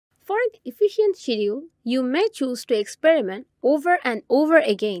For an efficient schedule, you may choose to experiment over and over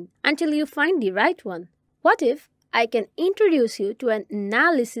again until you find the right one. What if I can introduce you to an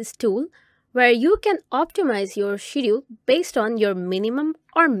analysis tool where you can optimize your schedule based on your minimum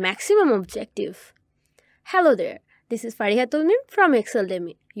or maximum objective? Hello there, this is Farihatul Mim from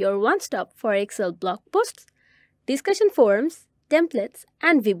Exceldemy, your one-stop for Excel blog posts, discussion forums, templates,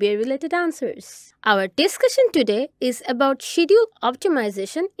 and VBA-related answers. Our discussion today is about schedule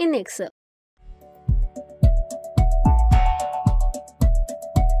optimization in Excel.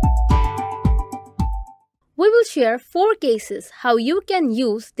 We will share 4 cases how you can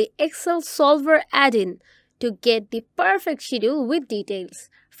use the Excel Solver add-in to get the perfect schedule with details.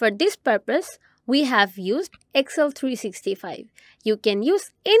 For this purpose, we have used Excel 365. You can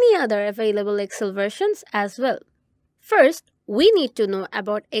use any other available Excel versions as well. First, we need to know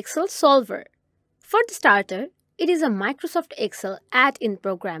about Excel Solver. For the starter, it is a Microsoft Excel add-in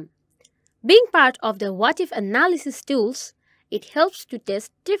program. Being part of the What If analysis tools, it helps to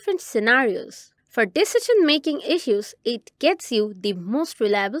test different scenarios. For decision-making issues, it gets you the most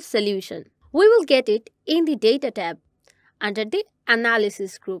reliable solution. We will get it in the Data tab under the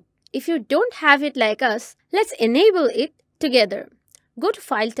Analysis group. If you don't have it like us, let's enable it together. Go to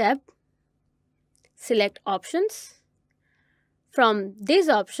File tab, select Options. From these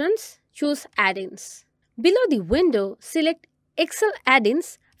options, choose Add-ins. Below the window, select Excel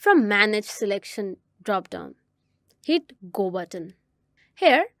Add-ins from Manage Selection drop-down. Hit Go button.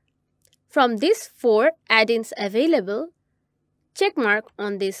 Here, from these 4 add-ins available, check mark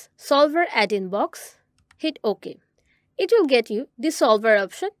on this Solver add-in box, hit OK. It will get you the Solver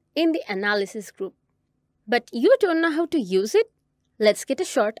option in the Analysis group. But you don't know how to use it? Let's get a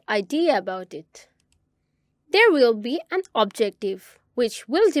short idea about it. There will be an objective, which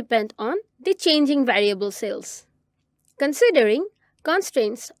will depend on the changing variable cells. Considering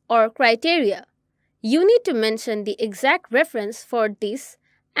constraints or criteria, you need to mention the exact reference for this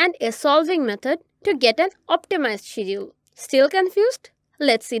and a solving method to get an optimized schedule. Still confused?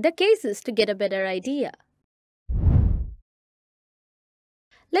 Let's see the cases to get a better idea.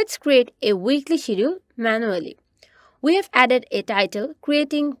 Let's create a weekly schedule manually. We have added a title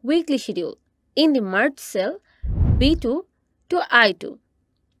creating weekly schedule in the merged cell B2 to I2.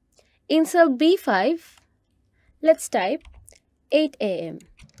 In cell B5, let's type 8 a.m.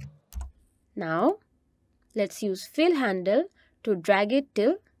 Now, let's use fill handle to drag it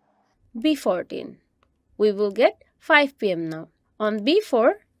till B14. We will get 5 p.m. now. On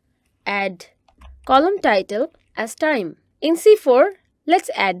B4, add column title as time. In C4, let's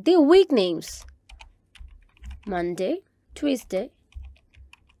add the week names. Monday, Tuesday.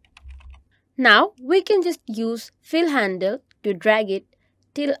 Now, we can just use fill handle to drag it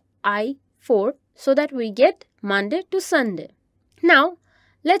till I4 so that we get Monday to Sunday. Now,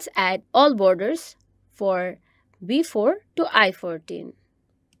 let's add all borders for B4 to I14.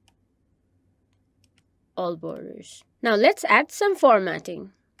 All borders. Now let's add some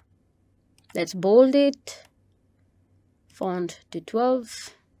formatting. Let's bold it, font to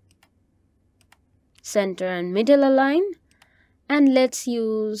 12, center and middle align, and let's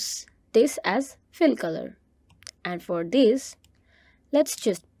use this as fill color. And for this, let's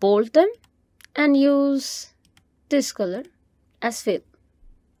just bold them and use this color as fill.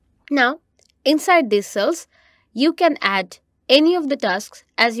 Now, inside these cells, you can add any of the tasks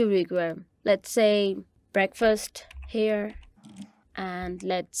as you require. Let's say breakfast here, and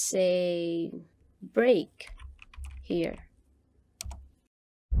let's say break here.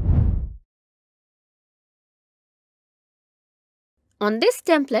 On this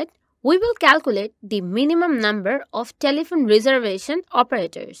template, we will calculate the minimum number of telephone reservation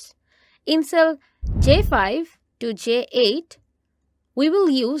operators. In cell J5 to J8, we will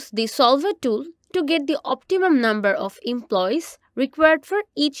use the Solver tool to get the optimum number of employees required for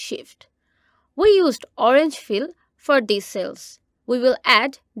each shift. We used orange fill for these cells. We will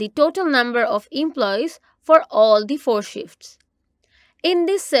add the total number of employees for all the 4 shifts. In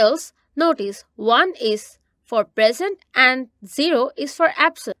these cells, notice 1 is for present and 0 is for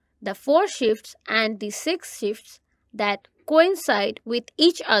absent. The 4 shifts and the 6 shifts that coincide with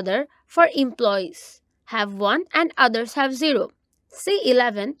each other for employees have 1 and others have 0.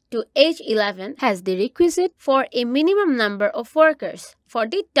 C11 to H11 has the requisite for a minimum number of workers for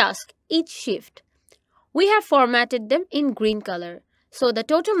the task each shift. We have formatted them in green color, so the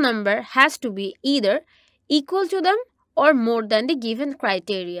total number has to be either equal to them or more than the given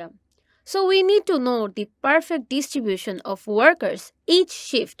criteria. So we need to know the perfect distribution of workers each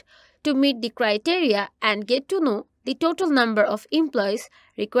shift to meet the criteria and get to know the total number of employees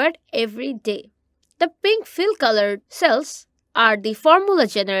required every day. The pink fill colored cells are the formula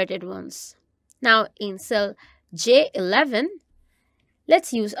generated ones. Now in cell J11,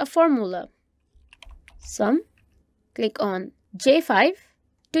 let's use a formula. Sum, click on J5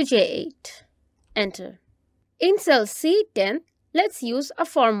 to J8. Enter. In cell C10, let's use a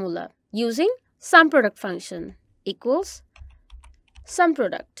formula using SumProduct function equals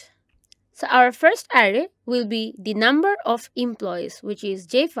SumProduct. So our first array will be the number of employees, which is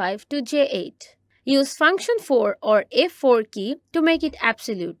J5 to J8. Use function 4 or F4 key to make it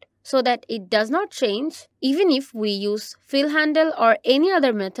absolute so that it does not change even if we use fill handle or any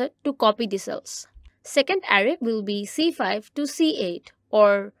other method to copy the cells. Second array will be C5 to C8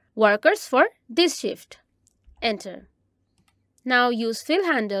 or workers for this shift. Enter. Now use fill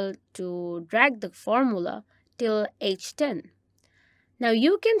handle to drag the formula till H10. Now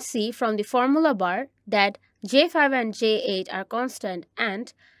you can see from the formula bar that J5 and J8 are constant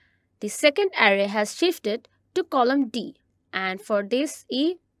and the second array has shifted to column D, and for this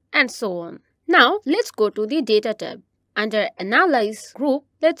E, and so on. Now let's go to the Data tab. Under Analyze group,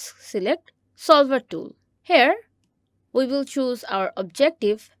 let's select Solver tool. Here we will choose our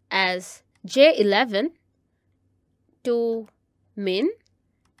objective as J11 to min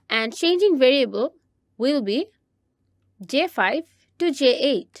and changing variable will be J5 to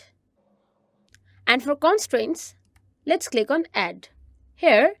J8. And for constraints, let's click on Add.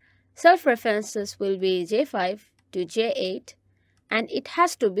 Here, self-references will be J5 to J8 and it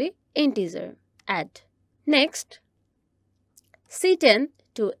has to be integer. Add. Next, C10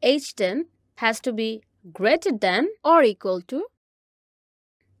 to H10 has to be greater than or equal to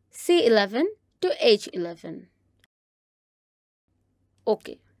C11 to H11.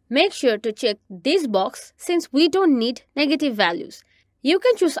 Okay. Make sure to check this box since we don't need negative values. You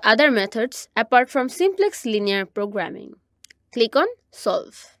can choose other methods apart from simplex linear programming. Click on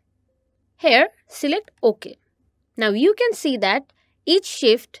Solve. Here, select OK. Now you can see that each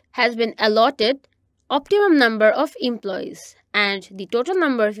shift has been allotted optimum number of employees and the total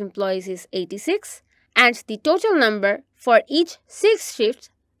number of employees is 86 and the total number for each 6 shifts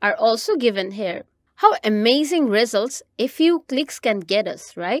are also given here. How amazing results a few clicks can get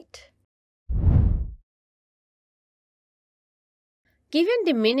us, right? Given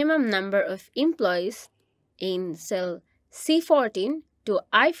the minimum number of employees in cell C14 to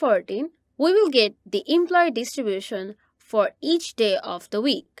I14, we will get the employee distribution for each day of the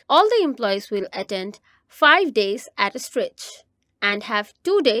week. All the employees will attend 5 days at a stretch and have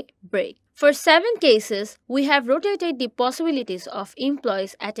 2-day break. For 7 cases, we have rotated the possibilities of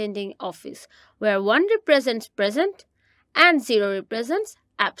employees attending office, where 1 represents present and 0 represents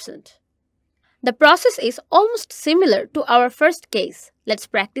absent. The process is almost similar to our first case. Let's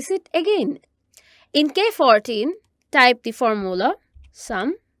practice it again. In K14, type the formula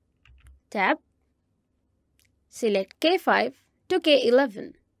sum, tab, select K5 to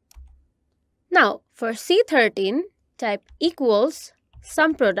K11. Now, for C13, type equals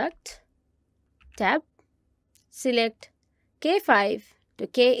SumProduct, tab, select K5 to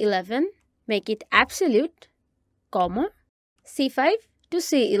K11, make it absolute, comma, C5 to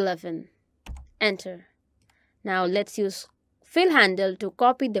C11. Enter. Now let's use fill handle to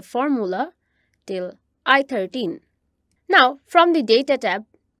copy the formula till I13. Now from the Data tab,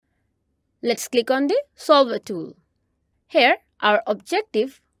 let's click on the Solver tool. Here our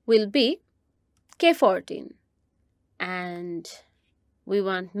objective will be K14 and we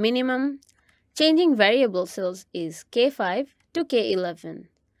want minimum. Changing variable cells is K5 to K11.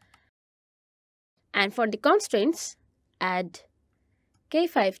 And for the constraints, add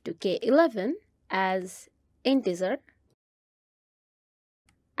K5 to K11 as integer.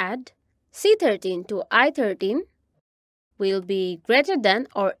 Add C13 to I13 will be greater than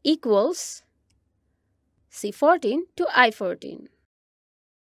or equals C14 to I14.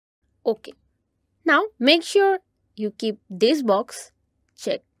 Okay. Now make sure you keep this box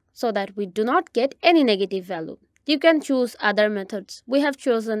checked so that we do not get any negative value. You can choose other methods. We have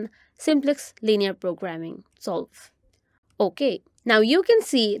chosen simplex linear programming. Solve. Okay. Now you can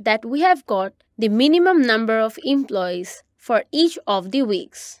see that we have got the minimum number of employees for each of the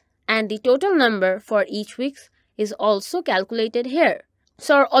weeks and the total number for each week is also calculated here.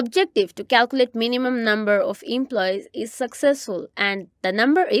 So our objective to calculate minimum number of employees is successful and the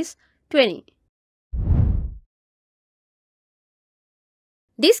number is 20.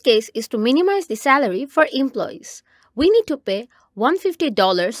 This case is to minimize the salary for employees. We need to pay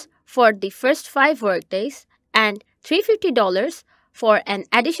 $150 for the first 5 workdays and $350 for an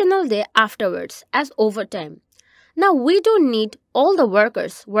additional day afterwards as overtime. Now we don't need all the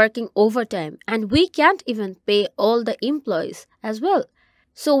workers working overtime and we can't even pay all the employees as well.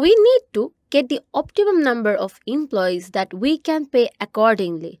 So we need to get the optimum number of employees that we can pay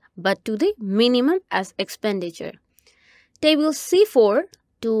accordingly, but to the minimum as expenditure. Table C4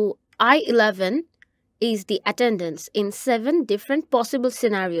 to I11 is the attendance in 7 different possible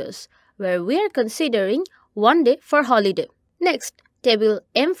scenarios where we are considering 1 day for holiday. Next, table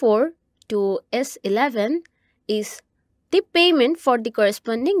M4 to S11 is the payment for the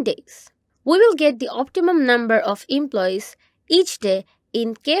corresponding days. We will get the optimum number of employees each day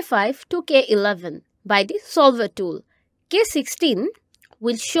in K5 to K11 by the solver tool. K16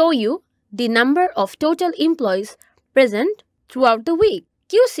 will show you the number of total employees present throughout the week.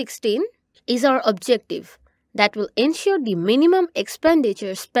 Q16 is our objective that will ensure the minimum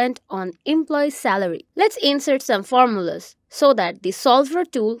expenditure spent on employee salary. Let's insert some formulas so that the solver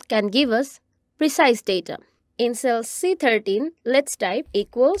tool can give us precise data. In cell C13, let's type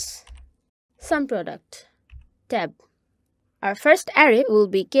equals sum product, tab. Our first array will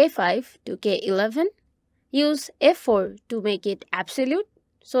be K5 to K11. Use F4 to make it absolute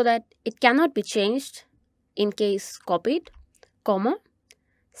so that it cannot be changed in case copied, comma,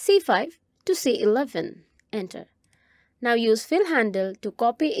 C5 to C11, enter. Now use fill handle to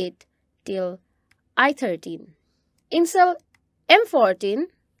copy it till I13. In cell M14,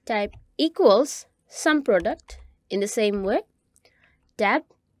 type equals sum product in the same way, tab,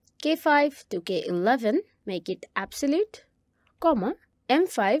 K5 to K11, make it absolute, comma,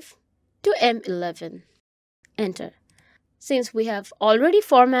 M5 to M11, enter. Since we have already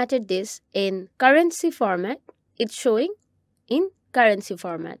formatted this in currency format, it's showing in currency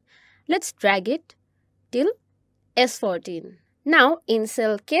format. Let's drag it till S14. Now in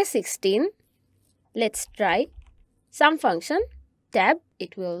cell K16, let's try sum function, tab,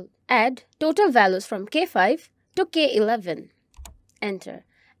 it will add total values from K5 to K11, enter.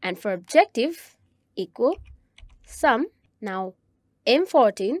 And for objective, equal sum, now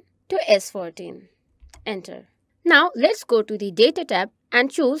M14 to S14, enter. Now let's go to the data tab and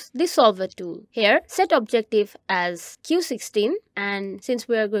choose the solver tool. Here, set objective as Q16, and since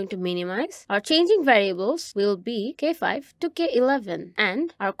we are going to minimize, our changing variables will be K5 to K11,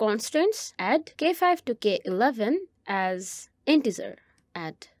 and our constraints add K5 to K11 as integer,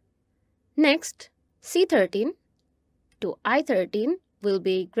 add. Next, C13 to I13 will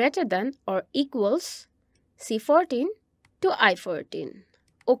be greater than or equals C14 to I14.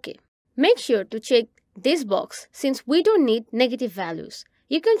 Okay. Make sure to check this box since we don't need negative values.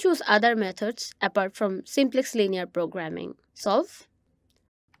 You can choose other methods apart from simplex linear programming. Solve.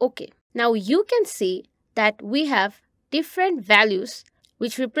 Okay. Now you can see that we have different values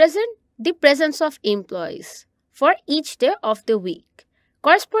which represent the presence of employees for each day of the week.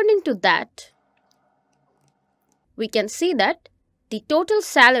 Corresponding to that, we can see that the total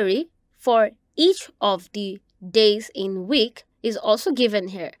salary for each of the days in week is also given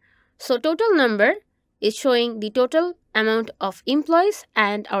here. So total number is showing the total amount of employees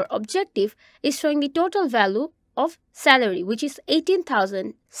and our objective is showing the total value of salary, which is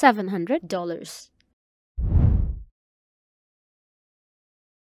 $18,700.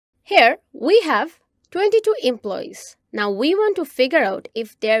 Here we have 22 employees. Now we want to figure out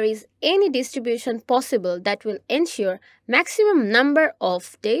if there is any distribution possible that will ensure maximum number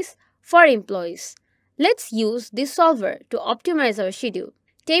of days for employees. Let's use the solver to optimize our schedule.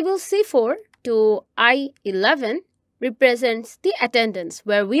 Table C4 to I11 represents the attendance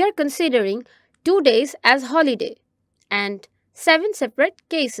where we are considering 2 days as holiday and 7 separate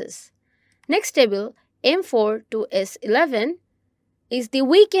cases. Next table M4 to S11 is the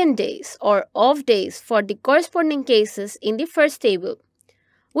weekend days or off days for the corresponding cases in the first table.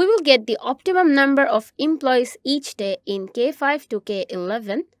 We will get the optimum number of employees each day in K5 to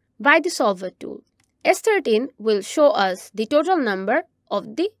K11 by the solver tool. S13 will show us the total number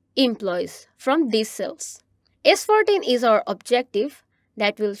of the employees from these cells. S14 is our objective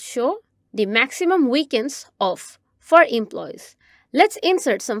that will show the maximum weekends off for employees. Let's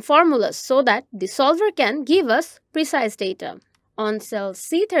insert some formulas so that the solver can give us precise data. On cell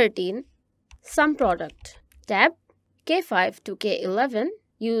C13, sum product, tab, K5 to K11,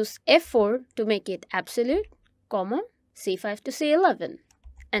 use F4 to make it absolute, comma, C5 to C11,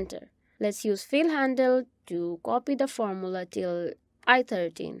 enter. Let's use fill handle to copy the formula till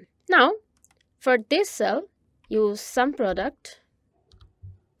I13. Now, for this cell, use sum product,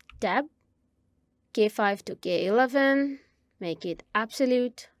 tab, K5 to K11, make it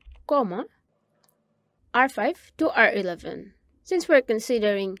absolute, comma, R5 to R11. Since we're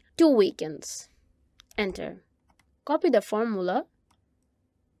considering 2 weekends, enter. Copy the formula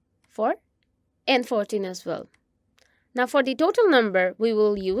for N14 as well. Now for the total number, we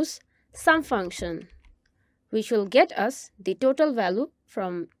will use sum function, which will get us the total value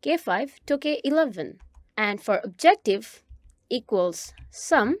from K5 to K11. And for objective equals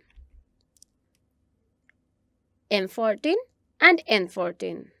sum M14 and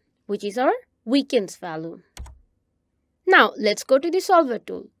N14, which is our weekends value. Now let's go to the solver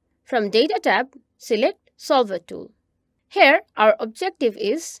tool. From data tab, select solver tool. Here our objective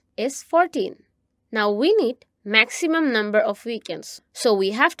is S14. Now we need maximum number of weekends, so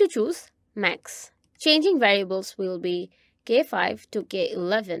we have to choose max. Changing variables will be K5 to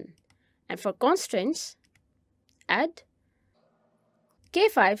K11, and for constraints, add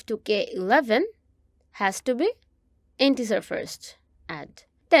K5 to K11 has to be integer first, add.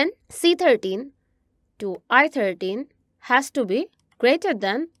 Then C13 to I13 has to be greater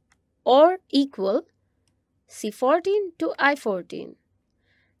than or equal C14 to I14.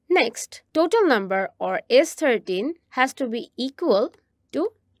 Next, total number or S13 has to be equal to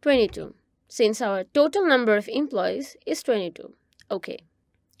 22, since our total number of employees is 22. Okay.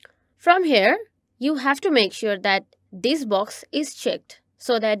 From here, you have to make sure that this box is checked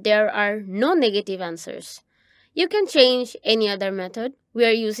so that there are no negative answers. You can change any other method. We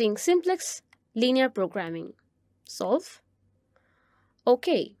are using simplex linear programming. Solve.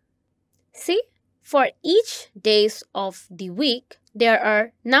 Okay. See, for each days of the week, there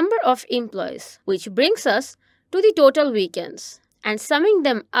are number of employees, which brings us to the total weekends. And summing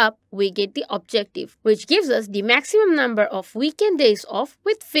them up, we get the objective, which gives us the maximum number of weekend days off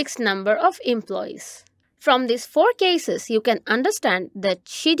with fixed number of employees. From these 4 cases, you can understand that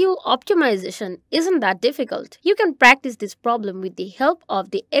schedule optimization isn't that difficult. You can practice this problem with the help of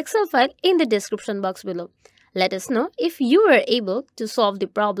the Excel file in the description box below. Let us know if you were able to solve the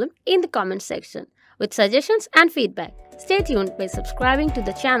problem in the comment section with suggestions and feedback. Stay tuned by subscribing to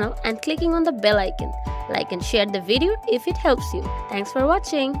the channel and clicking on the bell icon. Like and share the video if it helps you. Thanks for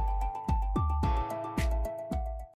watching.